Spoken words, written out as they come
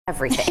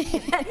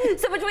everything.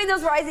 So between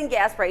those rising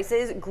gas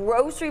prices,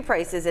 grocery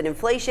prices, and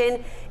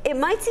inflation, it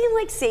might seem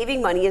like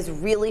saving money is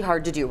really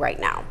hard to do right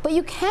now. But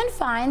you can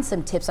find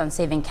some tips on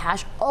saving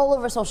cash all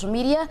over social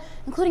media,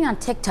 including on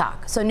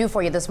TikTok. So new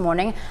for you this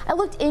morning, I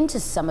looked into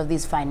some of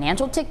these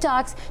financial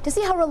TikToks to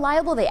see how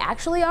reliable they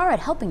actually are at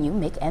helping you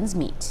make ends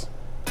meet.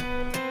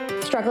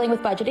 Struggling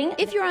with budgeting?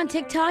 If you're on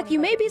TikTok, you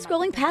may be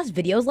scrolling past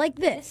videos like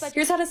this.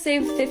 Here's how to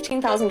save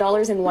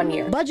 $15,000 in 1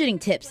 year. Budgeting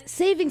tips,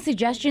 saving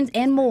suggestions,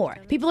 and more.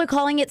 People are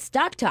calling it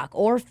Stocktok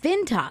or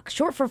Fintok,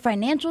 short for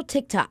financial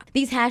TikTok.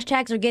 These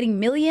hashtags are getting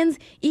millions,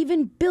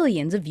 even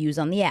billions of views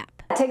on the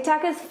app.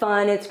 TikTok is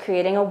fun. It's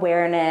creating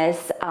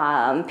awareness.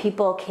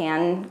 People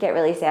can get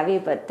really savvy,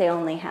 but they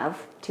only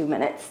have 2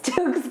 minutes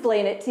to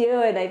explain it to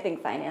you, and I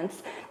think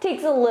finance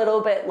takes a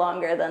little bit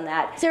longer than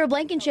that. Sarah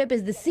Blankenship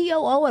is the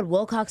COO at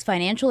Wilcox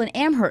Financial in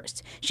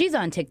Amherst. She's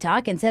on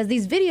TikTok and says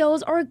these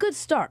videos are a good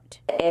start.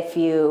 If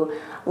you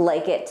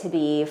like it to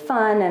be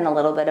fun and a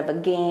little bit of a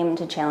game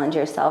to challenge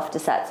yourself to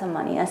set some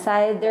money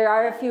aside, there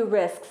are a few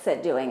risks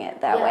at doing it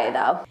that way,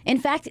 though. In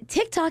fact,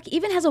 TikTok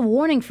even has a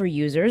warning for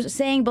users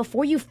saying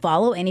before you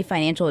follow any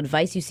financial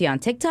advice you see on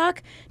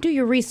TikTok, do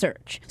your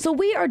research. So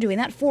we are doing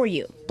that for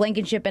you.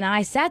 Blankenship and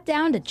I sat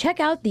down to check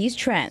out these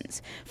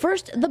trends.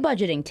 First, the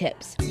budgeting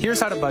tips. Here's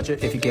how to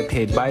budget if you get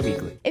paid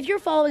bi-weekly. If you're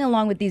following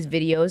along with these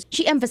videos,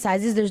 she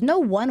emphasizes there's no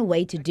one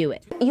way to do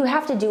it. You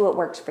have to do what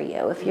works for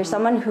you. If you're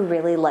someone who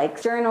really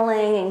likes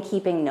journaling and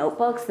keeping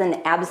notebooks,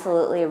 then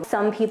absolutely.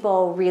 Some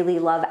people really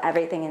love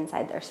everything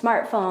inside their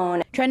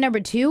smartphone. Trend number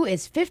 2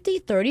 is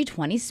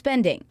 50-30-20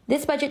 spending.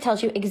 This budget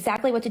tells you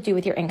exactly what to do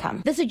with your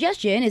income. The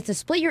suggestion is to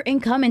split your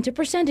income into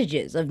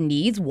percentages of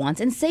needs,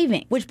 wants, and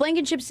saving, which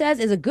Blankenship says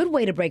is a good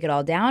way to break it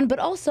all down, but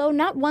also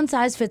not one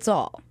size fits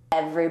all.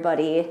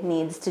 Everybody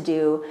needs to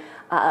do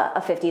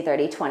a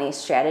 50-30-20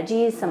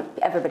 strategy.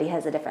 Everybody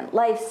has a different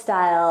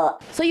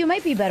lifestyle. So you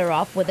might be better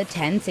off with a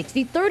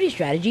 10-60-30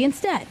 strategy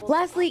instead.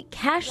 Lastly,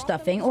 cash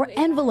stuffing or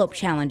envelope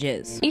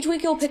challenges. Each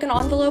week you'll pick an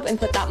envelope and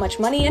put that much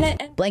money in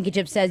it.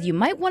 Blankenship says you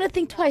might want to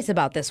think twice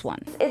about this one.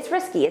 It's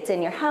risky. It's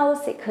in your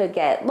house. It could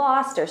get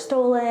lost or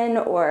stolen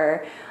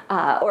or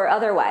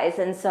otherwise,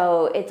 and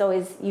so it's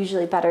always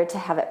usually better to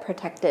have it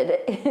protected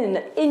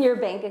in your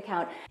bank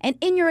account. And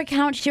in your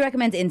account, she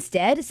recommends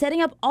instead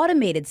setting up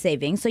automated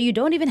savings so you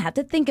don't even have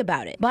to think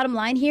about it. Bottom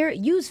line here,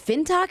 use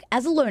Fintok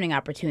as a learning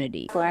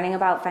opportunity. Learning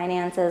about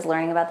finances,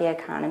 learning about the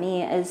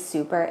economy is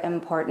super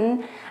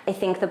important. I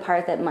think the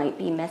part that might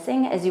be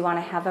missing is you want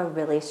to have a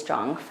really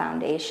strong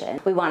foundation.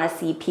 We want to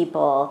see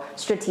people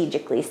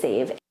strategically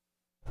save.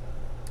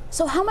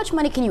 So how much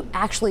money can you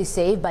actually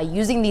save by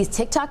using these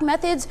TikTok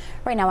methods?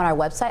 Right now on our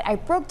website, I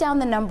broke down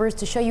the numbers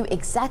to show you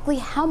exactly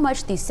how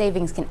much these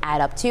savings can add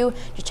up to.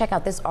 Just check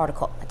out this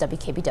article at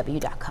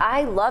WKBW.com.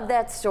 I love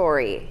that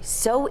story.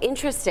 So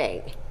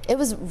interesting. It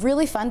was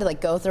really fun to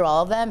go through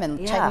all of them and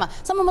check them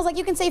out. Someone was like,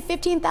 you can save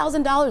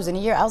 $15,000 in a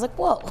year. I was like,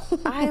 whoa.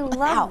 I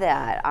love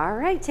that. All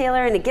right,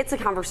 Taylor, and it gets a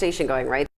conversation going, right?